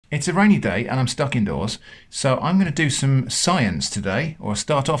It's a rainy day and I'm stuck indoors, so I'm going to do some science today, or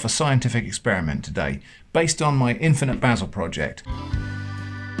start off a scientific experiment today, based on my infinite basil project.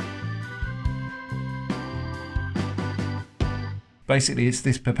 Basically, it's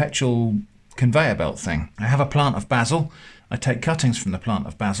this perpetual conveyor belt thing. I have a plant of basil, I take cuttings from the plant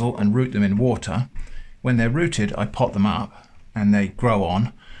of basil and root them in water. When they're rooted, I pot them up and they grow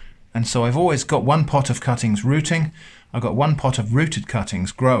on. And so I've always got one pot of cuttings rooting, I've got one pot of rooted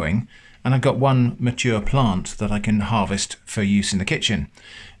cuttings growing, and I've got one mature plant that I can harvest for use in the kitchen.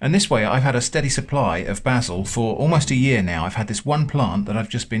 And this way I've had a steady supply of basil for almost a year now. I've had this one plant that I've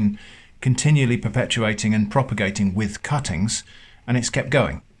just been continually perpetuating and propagating with cuttings, and it's kept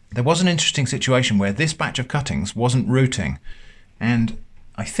going. There was an interesting situation where this batch of cuttings wasn't rooting, and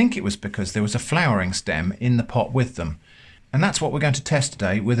I think it was because there was a flowering stem in the pot with them. And that's what we're going to test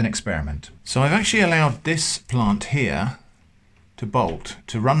today with an experiment. So I've actually allowed this plant here to bolt,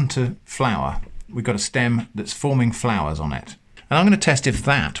 to run to flower. We've got a stem that's forming flowers on it. And I'm going to test if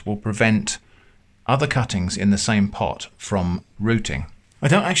that will prevent other cuttings in the same pot from rooting. I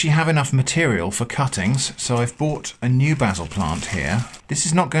don't actually have enough material for cuttings, so I've bought a new basil plant here. This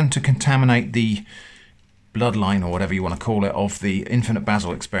is not going to contaminate the bloodline, or whatever you want to call it, of the infinite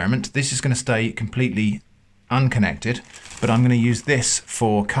basil experiment. This is going to stay completely unconnected, but I'm going to use this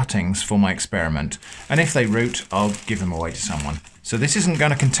for cuttings for my experiment, and if they root I'll give them away to someone. So this isn't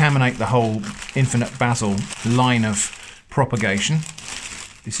going to contaminate the whole infinite basil line of propagation.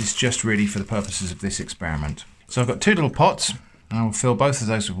 This is just really for the purposes of this experiment. So I've got two little pots. I will fill both of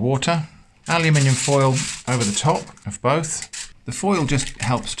those with water. Aluminium foil over the top of both. The foil just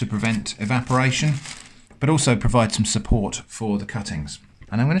helps to prevent evaporation, but also provide some support for the cuttings.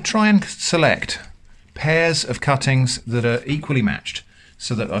 And I'm going to try and select pairs of cuttings that are equally matched,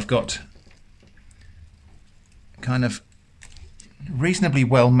 so that I've got kind of reasonably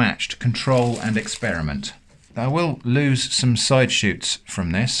well matched control and experiment. I will lose some side shoots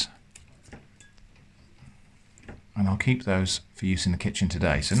from this, and I'll keep those for use in the kitchen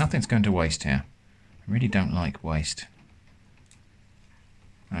today, so nothing's going to waste here. I really don't like waste.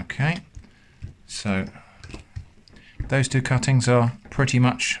 Okay, so those two cuttings are pretty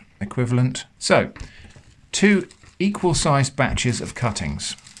much equivalent. So, two equal-sized batches of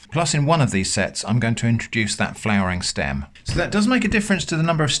cuttings. Plus, in one of these sets, I'm going to introduce that flowering stem. So that does make a difference to the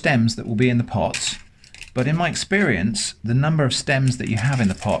number of stems that will be in the pots, but in my experience, the number of stems that you have in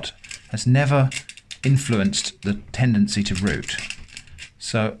the pot has never influenced the tendency to root.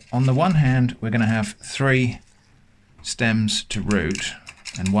 So, on the one hand, we're going to have 3 stems to root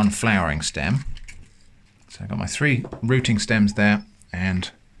and 1 flowering stem. So I've got my 3 rooting stems there, and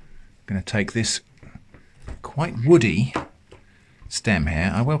I'm going to take this quite woody stem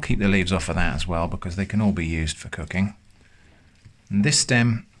here. I will keep the leaves off of that as well, because they can all be used for cooking. And this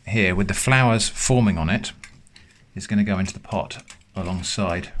stem here with the flowers forming on it is going to go into the pot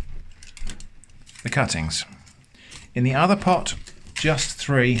alongside the cuttings. In the other pot, just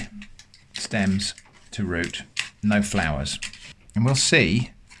 3 stems to root, no flowers. And we'll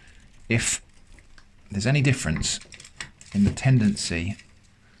see if there's any difference in the tendency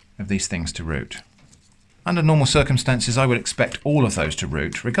of these things to root. Under normal circumstances, I would expect all of those to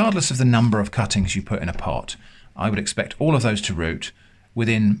root, regardless of the number of cuttings you put in a pot. I would expect all of those to root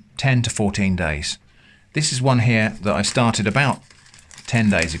within 10 to 14 days. This is one here that I started about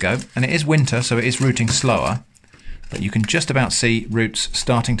 10 days ago, and it is winter, so it is rooting slower, but you can just about see roots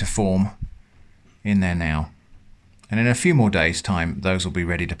starting to form in there now. And in a few more days' time, those will be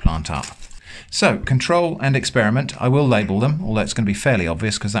ready to plant up. So, control and experiment, I will label them, although it's going to be fairly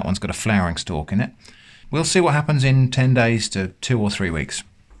obvious because that one's got a flowering stalk in it. We'll see what happens in 10 days to 2 or 3 weeks.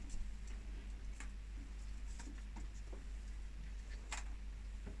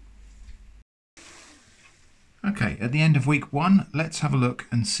 Okay, at the end of week 1, let's have a look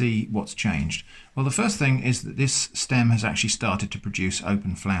and see what's changed. Well, the first thing is that this stem has actually started to produce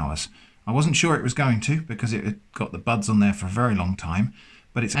open flowers. I wasn't sure it was going to, because it had got the buds on there for a very long time,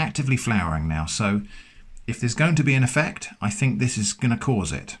 but it's actively flowering now, so if there's going to be an effect, I think this is going to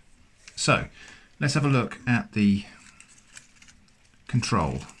cause it. So, let's have a look at the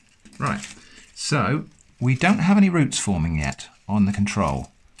control. Right, so we don't have any roots forming yet on the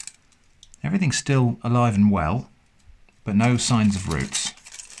control. Everything's still alive and well, but no signs of roots.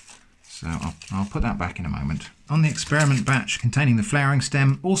 So I'll put that back in a moment. On the experiment batch containing the flowering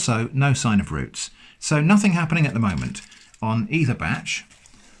stem, also no sign of roots. So nothing happening at the moment on either batch.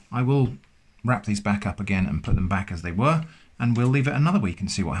 I will wrap these back up again and put them back as they were, and we'll leave it another week and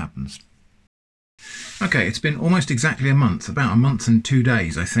see what happens. Okay, it's been almost exactly a month, about a month and 2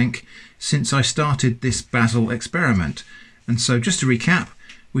 days, I think, since I started this basil experiment. And so just to recap,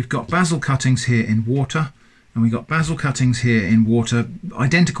 we've got basil cuttings here in water, and we've got basil cuttings here in water,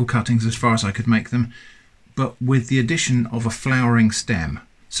 identical cuttings as far as I could make them, but with the addition of a flowering stem.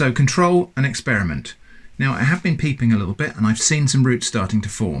 So control and experiment. Now I have been peeping a little bit and I've seen some roots starting to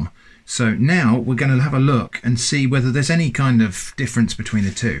form. So now we're going to have a look and see whether there's any kind of difference between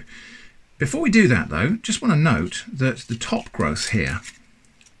the two. Before we do that though, just want to note that the top growth here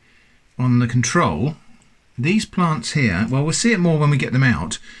on the control, these plants here, well, we'll see it more when we get them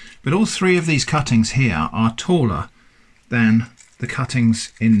out, but all three of these cuttings here are taller than the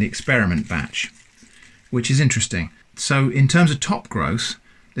cuttings in the experiment batch, which is interesting. So in terms of top growth,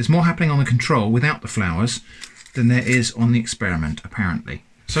 there's more happening on the control without the flowers than there is on the experiment, apparently.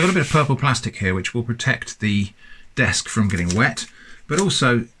 So I've got a bit of purple plastic here which will protect the desk from getting wet, but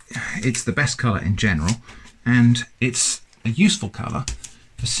also it's the best colour in general, and it's a useful colour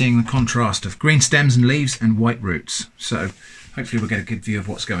for seeing the contrast of green stems and leaves and white roots. So hopefully we'll get a good view of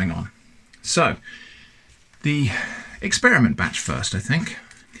what's going on. So the experiment batch first, I think.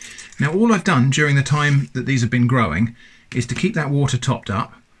 Now all I've done during the time that these have been growing is to keep that water topped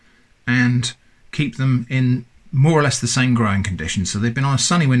up and keep them in more or less the same growing conditions. So they've been on a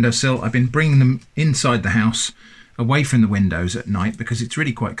sunny windowsill. I've been bringing them inside the house, away from the windows at night, because it's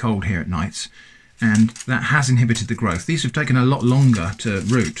really quite cold here at nights, and that has inhibited the growth. These have taken a lot longer to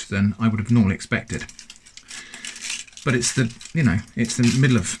root than I would have normally expected. But it's the, you know, it's the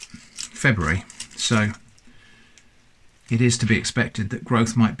middle of February, so it is to be expected that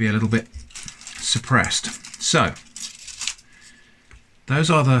growth might be a little bit suppressed. So those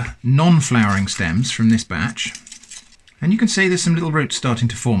are the non-flowering stems from this batch, and you can see there's some little roots starting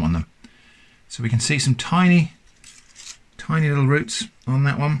to form on them. So we can see some tiny little roots on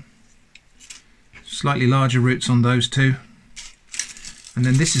that one, slightly larger roots on those two, and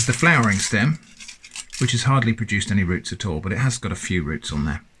then this is the flowering stem, which has hardly produced any roots at all, but it has got a few roots on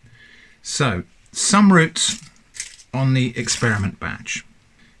there. So some roots on the experiment batch.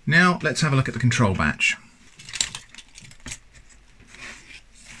 Now let's have a look at the control batch.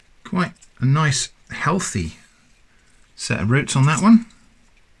 Quite a nice healthy set of roots on that one,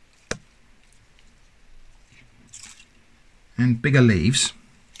 and bigger leaves,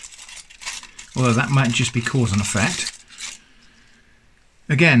 although that might just be cause and effect.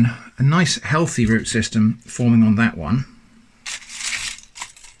 Again, a nice healthy root system forming on that one,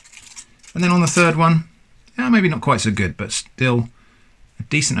 and then on the third one, maybe not quite so good, but still a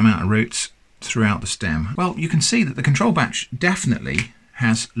decent amount of roots throughout the stem. Well, you can see that the control batch definitely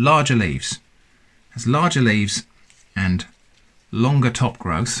has larger leaves, and longer top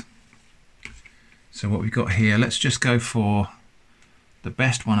growth. So what we've got here, let's just go for the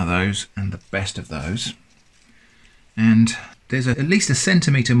best one of those and the best of those. And there's at least a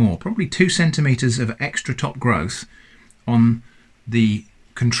centimetre more, probably 2 centimetres of extra top growth on the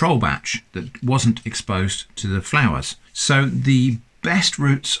control batch that wasn't exposed to the flowers. So the best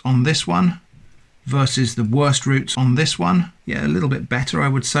roots on this one versus the worst roots on this one, yeah, a little bit better I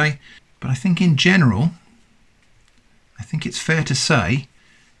would say, but I think in general, I think it's fair to say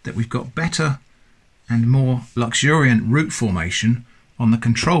that we've got better and more luxuriant root formation on the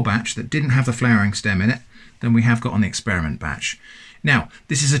control batch that didn't have the flowering stem in it than we have got on the experiment batch. Now,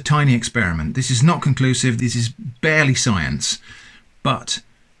 this is a tiny experiment. This is not conclusive. This is barely science. But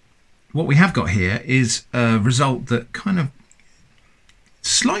what we have got here is a result that kind of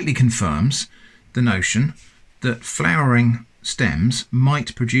slightly confirms the notion that flowering stems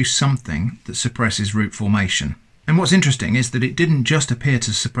might produce something that suppresses root formation. And what's interesting is that it didn't just appear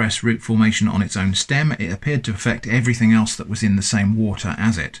to suppress root formation on its own stem, it appeared to affect everything else that was in the same water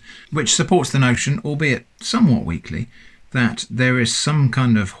as it, which supports the notion, albeit somewhat weakly, that there is some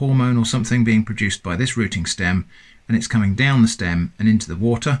kind of hormone or something being produced by this rooting stem, and it's coming down the stem and into the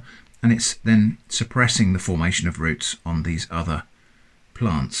water, and it's then suppressing the formation of roots on these other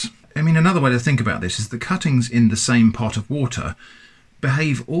plants. I mean, another way to think about this is the cuttings in the same pot of water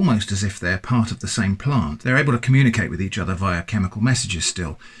behave almost as if they're part of the same plant. They're able to communicate with each other via chemical messages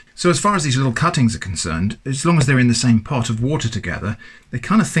still. So as far as these little cuttings are concerned, as long as they're in the same pot of water together, they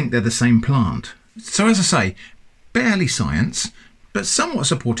kind of think they're the same plant. So as I say, barely science, but somewhat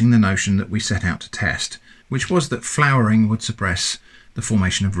supporting the notion that we set out to test, which was that flowering would suppress the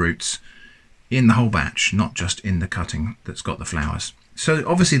formation of roots in the whole batch, not just in the cutting that's got the flowers. So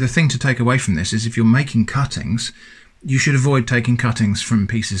obviously the thing to take away from this is if you're making cuttings, you should avoid taking cuttings from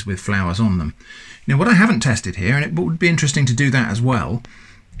pieces with flowers on them. Now what I haven't tested here, and it would be interesting to do that as well,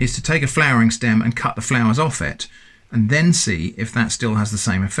 is to take a flowering stem and cut the flowers off it and then see if that still has the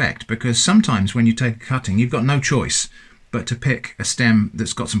same effect, because sometimes when you take a cutting you've got no choice but to pick a stem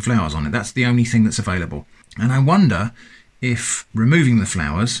that's got some flowers on it. That's the only thing that's available. And I wonder if removing the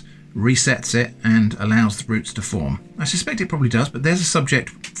flowers resets it and allows the roots to form. I suspect it probably does, but there's a subject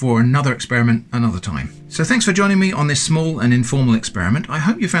for another experiment another time. So thanks for joining me on this small and informal experiment. I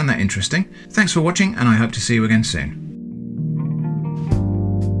hope you found that interesting. Thanks for watching, and I hope to see you again soon.